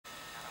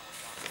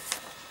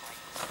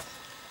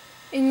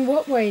In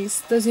what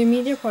ways does your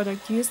media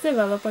product use,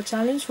 develop, or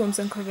challenge forms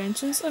and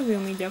conventions of real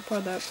media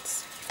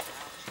products?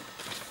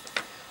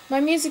 My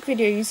music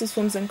video uses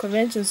forms and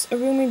conventions of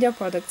real media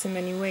products in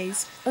many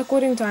ways.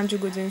 According to Andrew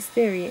Goodwin's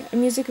theory, a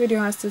music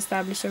video has to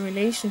establish a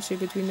relationship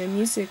between the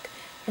music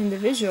and the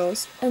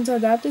visuals, and to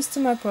adapt this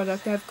to my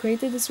product, I have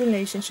created this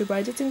relationship by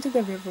editing to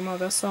the rhythm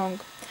of a song.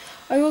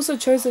 I also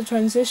chose the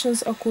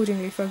transitions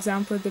accordingly. For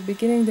example, at the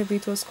beginning the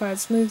beat was quite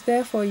smooth,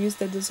 therefore I used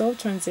the dissolve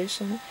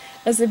transition.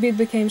 As the beat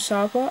became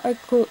sharper,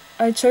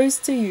 I chose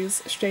to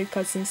use straight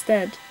cuts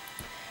instead.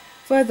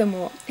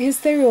 Furthermore, his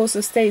theory also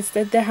states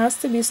that there has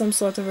to be some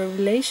sort of a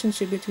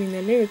relationship between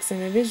the lyrics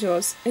and the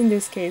visuals. In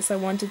this case, I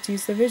wanted to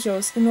use the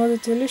visuals in order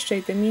to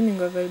illustrate the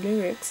meaning of the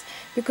lyrics,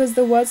 because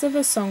the words of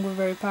a song were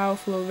very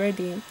powerful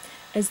already,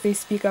 as they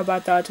speak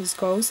about the artist's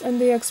goals and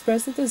they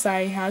express the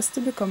desire he has to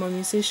become a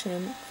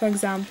musician. For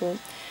example,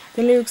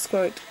 the lyrics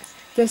quote,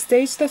 "The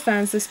stage, the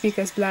fans, the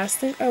speakers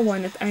blasting, I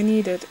want it, I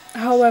need it."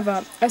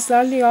 However, I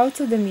slightly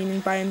altered the meaning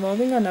by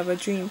involving another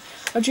dream,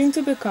 a dream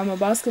to become a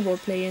basketball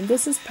player, and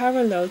this is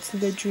parallel to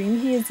the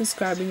dream he is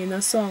describing in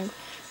the song.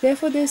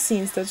 Therefore, the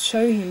scenes that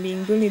show him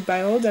being bullied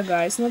by older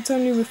guys not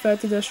only refer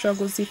to the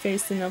struggles he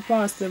faced in the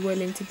past that were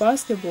linked to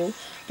basketball,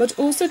 but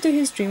also to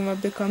his dream of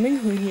becoming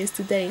who he is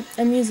today,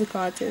 a music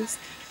artist.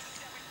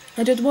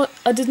 I did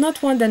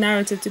not want the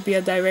narrative to be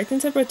a direct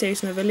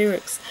interpretation of the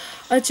lyrics.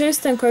 I chose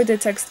to encode the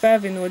text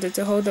further in order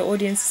to hold the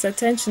audience's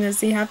attention, as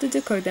they have to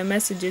decode their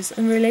messages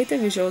and relate the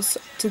visuals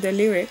to the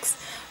lyrics.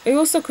 I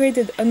also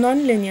created a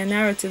non-linear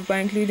narrative by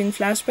including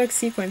flashback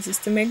sequences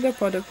to make the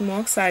product more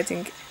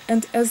exciting,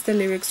 and as the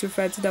lyrics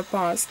refer to the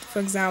past. For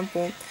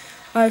example,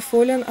 "I've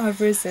fallen,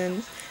 I've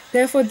risen."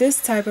 Therefore, this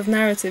type of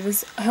narrative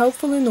is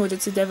helpful in order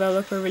to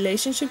develop a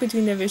relationship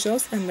between the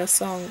visuals and the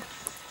song.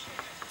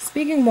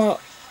 Speaking more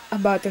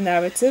about the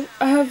narrative,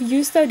 I have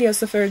used the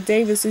ideas of Eric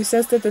Davis, who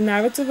says that the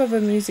narrative of a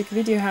music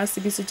video has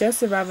to be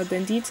suggestive rather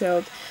than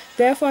detailed.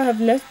 Therefore, I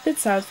have left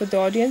bits out for the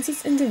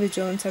audience's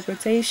individual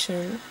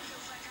interpretation.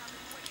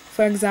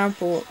 For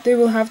example, they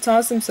will have to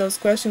ask themselves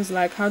questions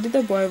like, how did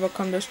the boy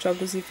overcome the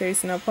struggles he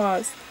faced in the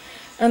past?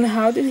 And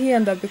how did he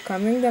end up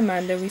becoming the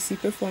man that we see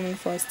performing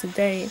for us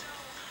today?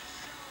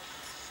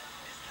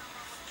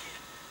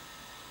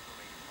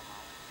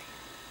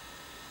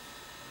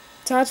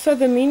 To add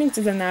further meaning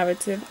to the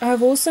narrative, I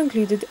have also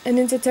included an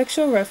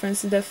intertextual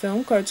reference to the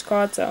film Coach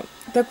Carter.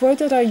 The quote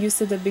that I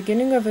used at the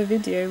beginning of the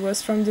video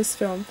was from this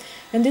film,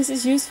 and this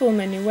is useful in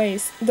many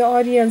ways. The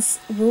audience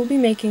will be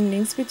making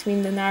links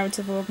between the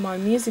narrative of my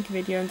music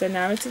video and the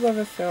narrative of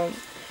a film.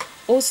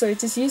 Also,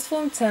 it is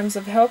useful in terms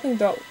of helping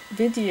the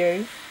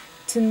video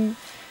to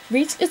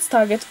reach its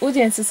target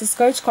audiences, as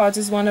Coach Carter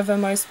is one of the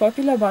most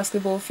popular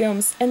basketball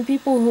films, and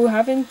people who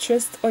have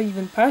interest or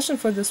even passion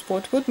for the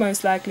sport would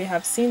most likely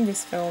have seen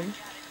this film.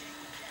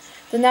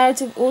 The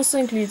narrative also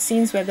includes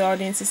scenes where the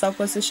audiences are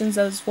positioned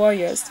as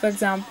warriors. For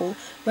example,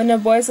 when the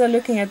boys are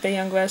looking at the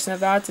young version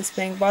of the artist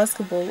playing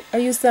basketball, I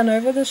used an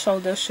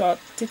over-the-shoulder shot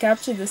to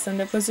capture this, and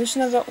the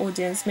position of the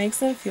audience makes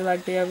them feel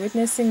like they are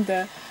witnessing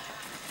the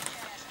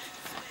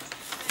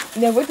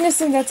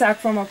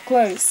attack from up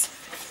close.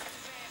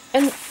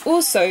 And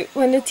also,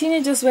 when the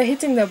teenagers were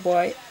hitting the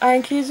boy, I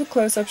included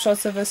close-up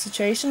shots of a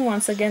situation,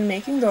 once again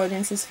making the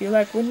audiences feel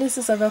like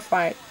witnesses of a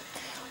fight.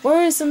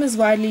 Voyeurism is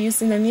widely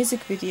used in the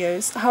music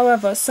videos.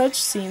 However, such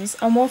scenes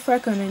are more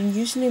frequent and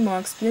usually more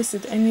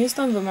explicit and used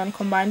on women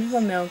combined with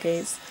a male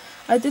gaze.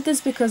 I did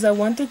this because I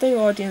wanted the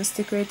audience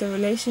to create a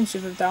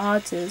relationship with the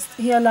artist.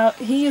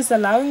 He is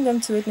allowing them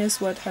to witness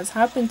what has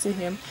happened to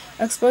him,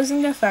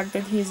 exposing the fact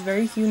that he is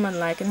very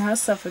human-like and has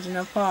suffered in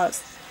the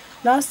past.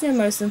 Lastly and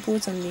most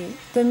importantly,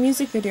 the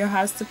music video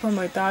has to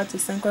promote the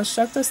artist and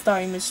construct a star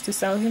image to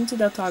sell him to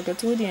the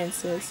target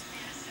audiences.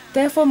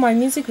 Therefore, my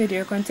music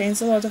video contains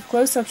a lot of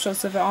close-up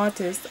shots of the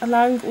artist,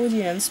 allowing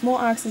audience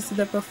more access to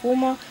the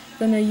performer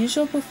than a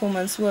usual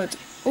performance would.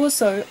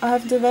 Also, I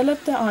have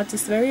developed the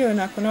artist's very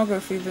own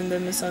iconography within the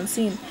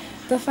mise-en-scene.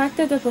 The fact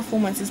that the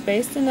performance is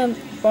based in a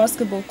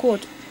basketball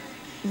court,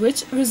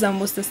 which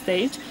resembles the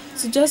stage,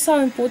 suggests how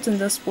important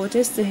the sport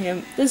is to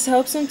him. This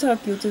helps him to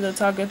appeal to the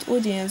target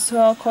audience, who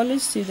are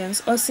college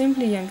students or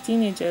simply young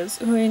teenagers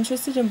who are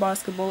interested in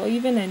basketball or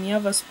even any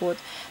other sport.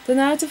 The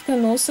narrative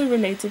can also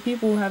relate to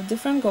people who have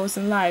different goals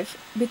in life,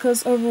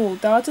 because overall,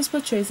 the artist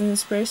portrays an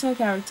inspirational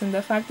character, and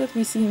the fact that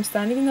we see him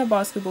standing in a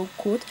basketball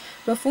court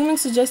performing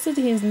suggests that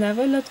he has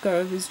never let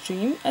go of his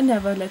dream and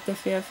never let the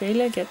fear of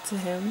failure get to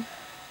him.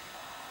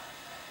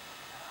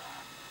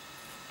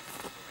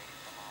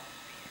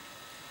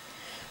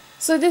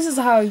 So this is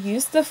how I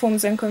used the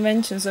forms and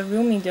conventions of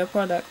real media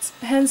products.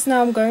 Hence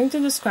now I'm going to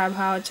describe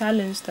how I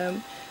challenged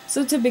them.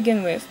 So to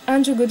begin with,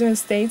 Andrew Goodwin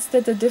states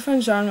that the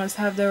different genres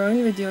have their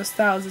own video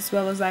styles as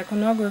well as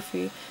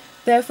iconography.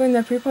 Therefore, in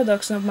the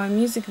pre-production of my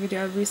music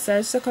video, I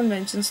researched the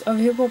conventions of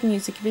hip-hop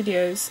music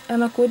videos,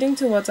 and according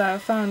to what I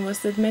have found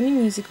was that many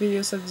music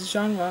videos of this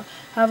genre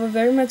have a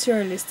very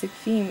materialistic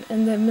theme,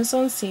 and the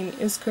mise-en-scene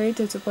is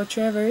created to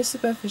portray a very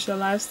superficial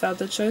lifestyle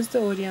that shows the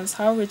audience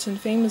how rich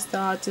and famous the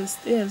artist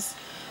is.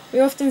 We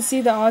often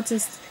see the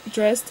artist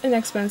dressed in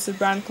expensive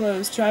brand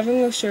clothes,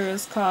 driving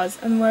luxurious cars,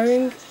 and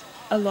wearing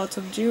a lot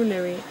of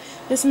jewelry.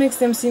 This makes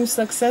them seem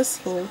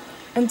successful,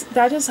 and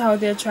that is how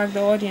they attract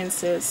the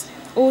audiences.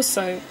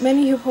 Also,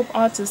 many hip-hop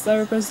artists are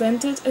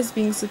represented as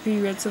being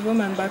superior to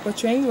women by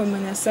portraying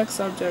women as sex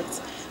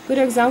objects. Good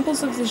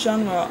examples of this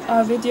genre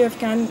are video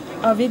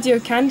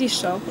Candy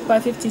Shop by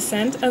 50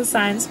 Cent and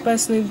Science by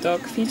Snoop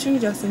Dogg featuring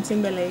Justin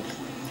Timberlake.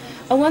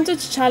 I wanted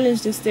to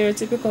challenge this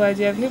stereotypical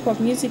idea of hip-hop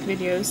music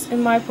videos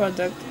in my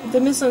product. The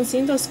Mise en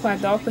Scene does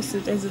quite the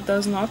opposite, as it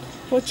does not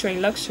portray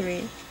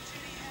luxury.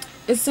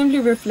 It simply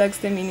reflects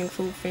the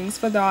meaningful things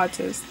for the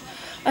artist.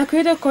 I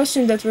create a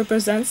costume that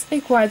represents a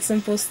quite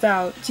simple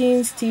style: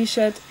 jeans,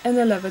 t-shirt, and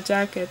a leather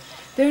jacket.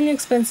 The only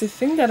expensive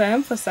thing that I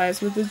emphasize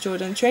with the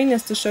Jordan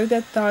trainers to show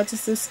that the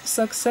artist is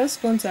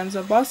successful in terms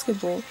of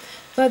basketball.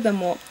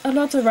 Furthermore, a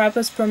lot of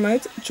rappers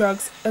promote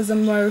drugs as a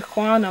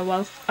marijuana,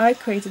 while I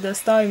created a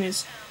style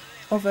image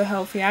of a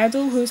healthy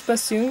idol who is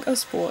pursuing a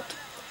sport.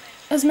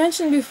 As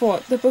mentioned before,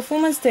 the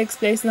performance takes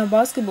place in a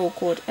basketball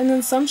court, and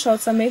in some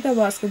shots I made the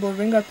basketball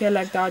ring appear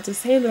like the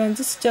artist's halo, and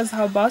this is just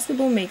how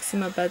basketball makes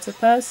him a better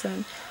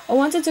person. I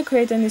wanted to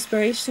create an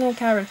inspirational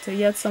character,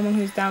 yet someone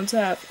who's down to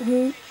earth,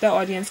 who the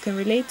audience can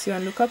relate to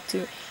and look up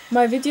to.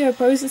 My video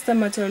opposes the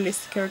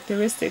materialistic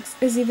characteristics,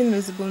 is even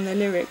visible in the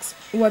lyrics.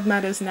 What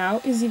matters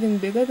now is even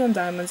bigger than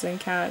diamonds and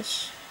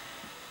cash.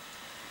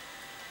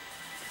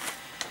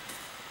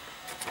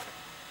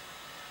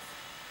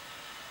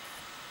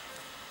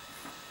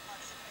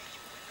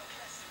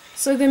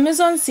 So the mise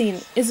en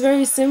scene is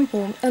very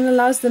simple and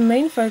allows the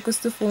main focus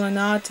to fall on the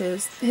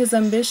artist, his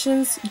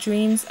ambitions,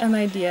 dreams, and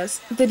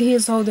ideas that he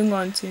is holding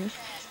on to,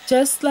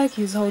 just like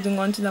he's holding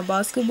on to the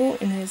basketball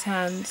in his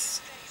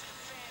hands.